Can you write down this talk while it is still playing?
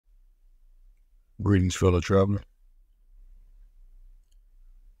Greetings, fellow traveler.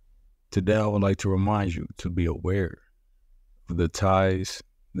 Today, I would like to remind you to be aware of the ties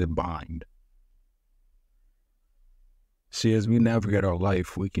that bind. See, as we navigate our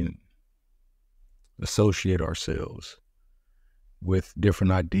life, we can associate ourselves with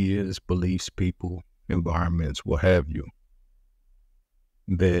different ideas, beliefs, people, environments, what have you,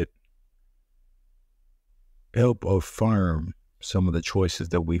 that help affirm some of the choices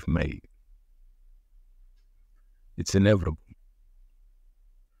that we've made. It's inevitable.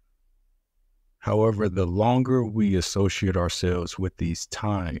 However, the longer we associate ourselves with these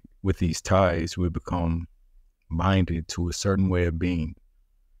ties, we become binded to a certain way of being,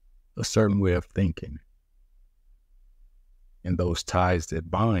 a certain way of thinking. And those ties that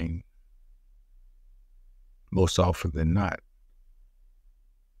bind, most often than not,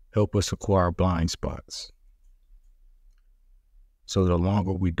 help us acquire blind spots. So the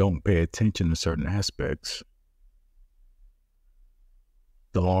longer we don't pay attention to certain aspects,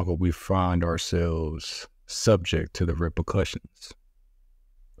 the longer we find ourselves subject to the repercussions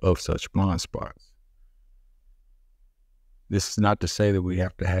of such blind spots. This is not to say that we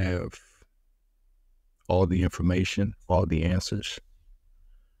have to have all the information, all the answers.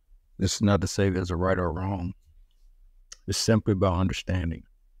 This is not to say there's a right or wrong. It's simply about understanding.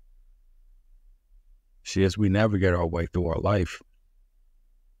 See, as we navigate our way through our life,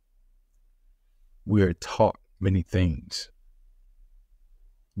 we are taught many things.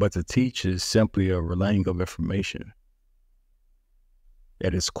 But to teach is simply a relaying of information.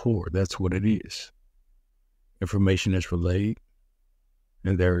 At its core, that's what it is. Information is relayed,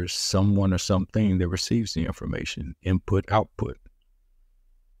 and there is someone or something that receives the information, input, output.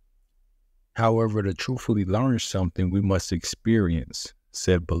 However, to truthfully learn something, we must experience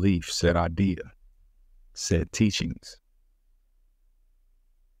said belief, said idea, said teachings.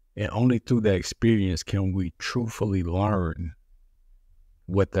 And only through that experience can we truthfully learn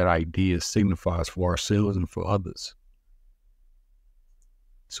what that idea signifies for ourselves and for others.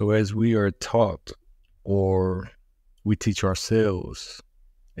 So as we are taught or we teach ourselves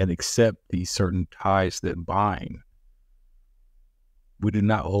and accept these certain ties that bind, we do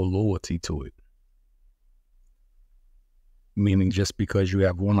not owe loyalty to it. Meaning just because you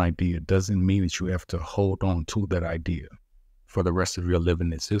have one idea doesn't mean that you have to hold on to that idea for the rest of your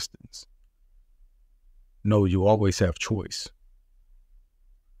living existence. No, you always have choice.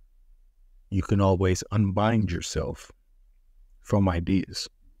 You can always unbind yourself from ideas.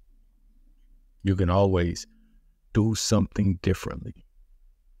 You can always do something differently.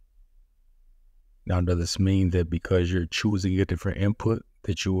 Now, does this mean that because you're choosing a different input,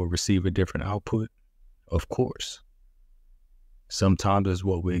 that you will receive a different output? Of course. Sometimes it's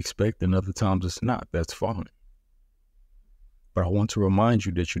what we expect and other times it's not. That's fine. But I want to remind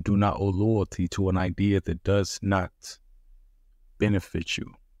you that you do not owe loyalty to an idea that does not benefit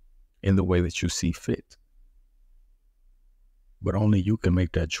you in the way that you see fit. But only you can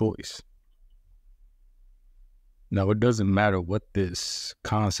make that choice. Now, it doesn't matter what this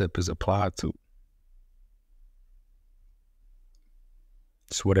concept is applied to.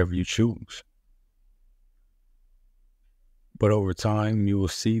 It's whatever you choose. But over time, you will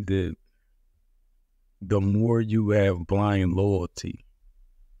see that the more you have blind loyalty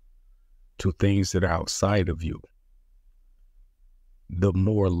to things that are outside of you, the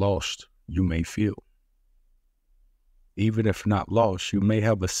more lost you may feel. Even if not lost, you may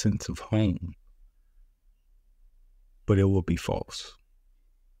have a sense of home, but it will be false.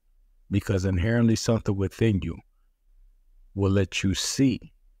 Because inherently something within you will let you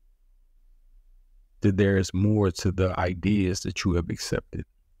see that there is more to the ideas that you have accepted.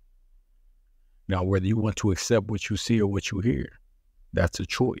 Now, whether you want to accept what you see or what you hear, that's a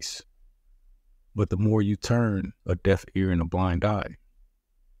choice. But the more you turn a deaf ear and a blind eye,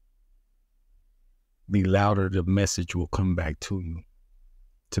 the louder the message will come back to you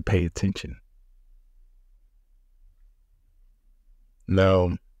to pay attention.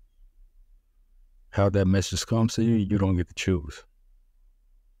 Now, how that message comes to you, you don't get to choose.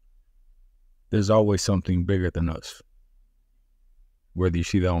 There's always something bigger than us. Whether you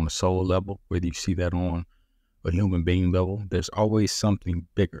see that on a soul level, whether you see that on a human being level, there's always something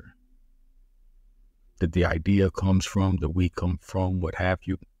bigger that the idea comes from, that we come from, what have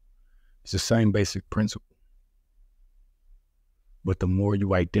you. It's the same basic principle. But the more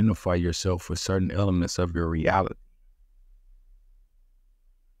you identify yourself with certain elements of your reality,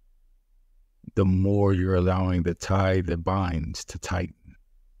 the more you're allowing the tie that binds to tighten.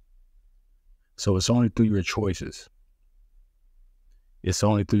 So it's only through your choices. It's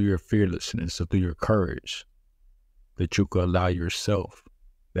only through your fearlessness or through your courage that you can allow yourself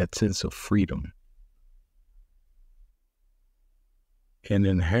that sense of freedom And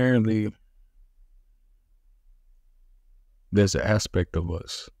inherently, there's an aspect of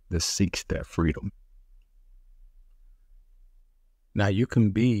us that seeks that freedom. Now, you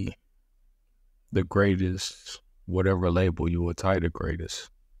can be the greatest, whatever label you would tie the greatest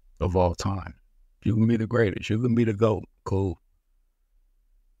of all time. You can be the greatest. You can be the GOAT. Cool.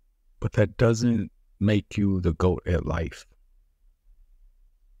 But that doesn't make you the GOAT at life.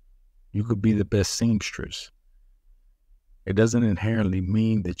 You could be the best seamstress. It doesn't inherently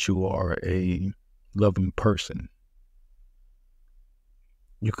mean that you are a loving person.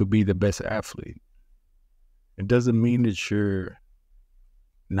 You could be the best athlete. It doesn't mean that you're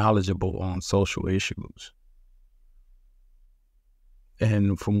knowledgeable on social issues.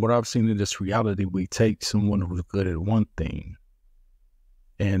 And from what I've seen in this reality, we take someone who's good at one thing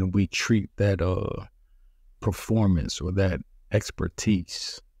and we treat that performance or that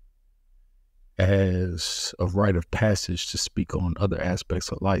expertise as a rite of passage to speak on other aspects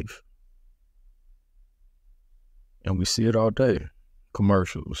of life. And we see it all day.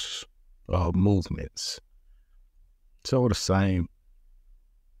 Commercials, movements. It's all the same.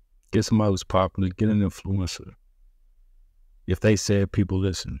 Get somebody who's popular, get an influencer. If they said, people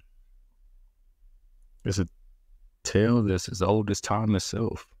listen. It's a tale that's as old as time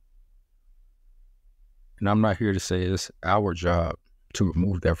itself. And I'm not here to say it's our job to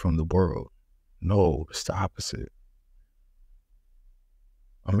remove that from the world. No, it's the opposite.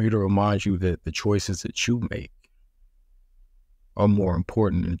 I'm here to remind you that the choices that you make are more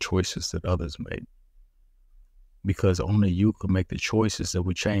important than the choices that others make. Because only you can make the choices that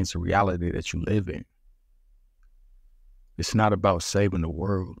will change the reality that you live in. It's not about saving the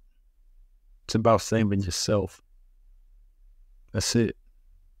world. It's about saving yourself. That's it.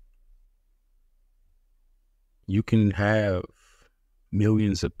 You can have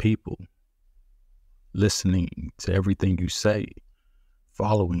millions of people listening to everything you say,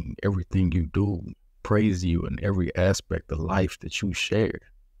 following everything you do, praise you in every aspect of life that you share.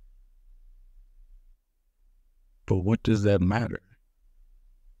 But what does that matter?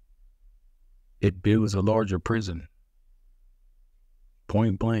 It builds a larger prison.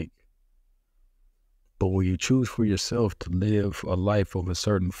 Point blank. But when you choose for yourself to live a life of a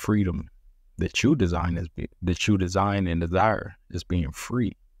certain freedom that you design and desire as being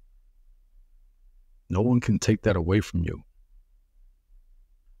free, no one can take that away from you.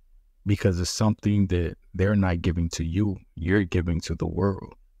 Because it's something that they're not giving to you, you're giving to the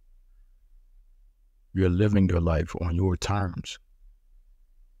world. You're living your life on your terms.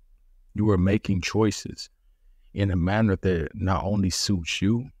 You are making choices in a manner that not only suits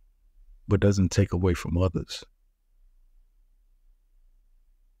you, but doesn't take away from others.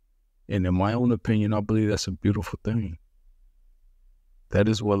 And in my own opinion, I believe that's a beautiful thing. That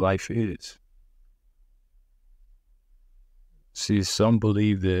is what life is. See, some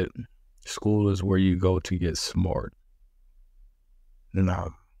believe that school is where you go to get smart.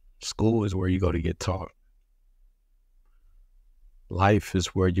 No, school is where you go to get taught. Life is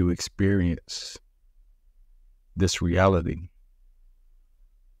where you experience this reality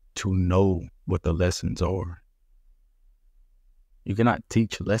to know what the lessons are. You cannot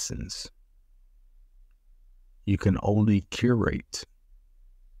teach lessons. You can only curate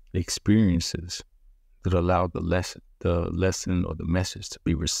the experiences that allow the lesson or the message to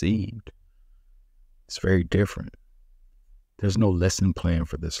be received. It's very different. There's no lesson plan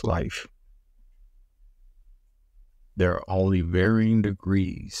for this life. There are only varying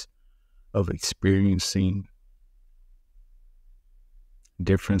degrees of experiencing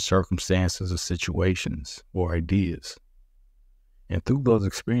different circumstances or situations or ideas. And through those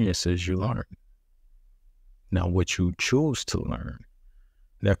experiences, you learn. Now, what you choose to learn,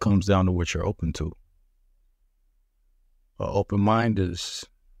 that comes down to what you're open to. An open mind is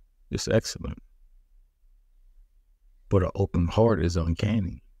excellent. But an open heart is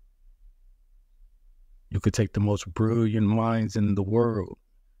uncanny. You could take the most brilliant minds in the world,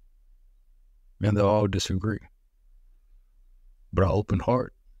 and they'll all disagree. But an open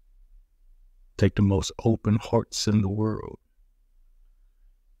heart, take the most open hearts in the world,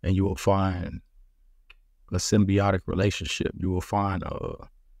 and you will find a symbiotic relationship. You will find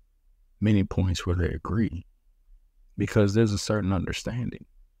many points where they agree, because there's a certain understanding.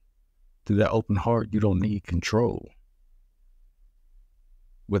 Through that open heart, you don't need control.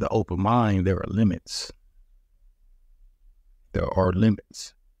 With an open mind, there are limits. There are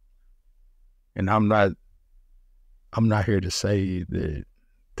limits. And I'm not here to say that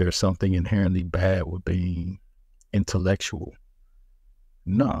there's something inherently bad with being intellectual.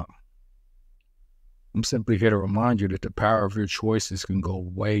 No. I'm simply here to remind you that the power of your choices can go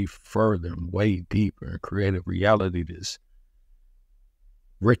way further and way deeper and create a reality that's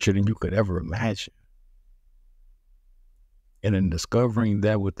richer than you could ever imagine. And in discovering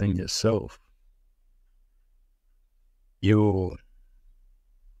that within yourself, you'll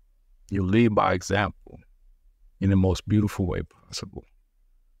lead by example in the most beautiful way possible.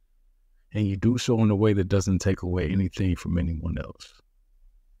 And you do so in a way that doesn't take away anything from anyone else.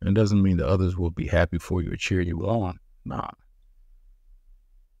 And it doesn't mean that others will be happy for you or cheer you on. Nah.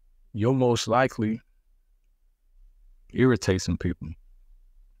 You'll most likely irritate some people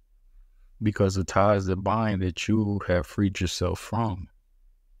because the ties that bind that you have freed yourself from,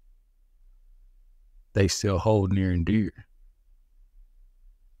 they still hold near and dear.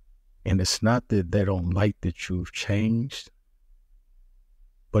 And it's not that they don't like that you've changed,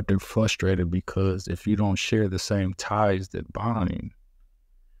 but they're frustrated because if you don't share the same ties that bind,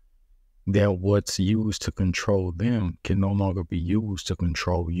 then what's used to control them can no longer be used to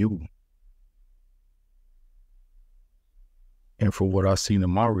control you. And for what I've seen in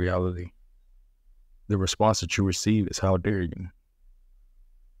my reality, the response that you receive is, how dare you?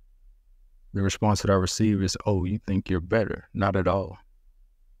 The response that I receive is, oh, you think you're better. Not at all.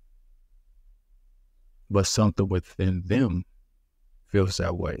 But something within them feels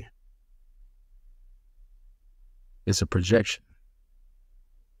that way. It's a projection.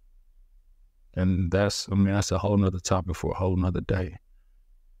 And that's a whole nother topic for a whole nother day.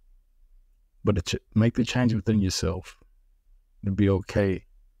 But make the change within yourself and be okay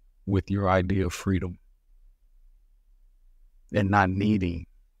with your idea of freedom and not needing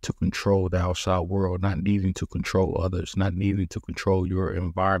to control the outside world, not needing to control others, not needing to control your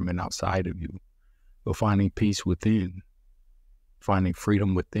environment outside of you, but finding peace within, finding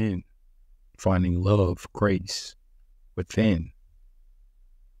freedom within, finding love, grace within.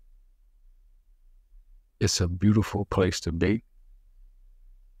 It's a beautiful place to be.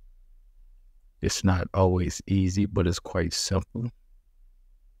 It's not always easy, but it's quite simple.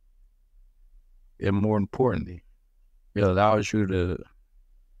 And more importantly, it allows you to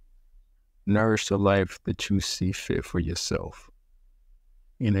nourish the life that you see fit for yourself.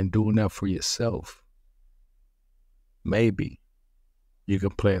 And in doing that for yourself, maybe you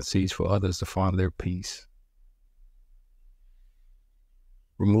can plant seeds for others to find their peace.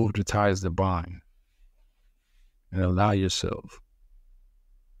 Remove the ties that bind and allow yourself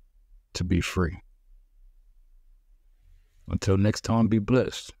to be free. Until next time, be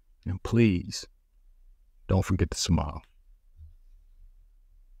blessed. And please, don't forget to smile.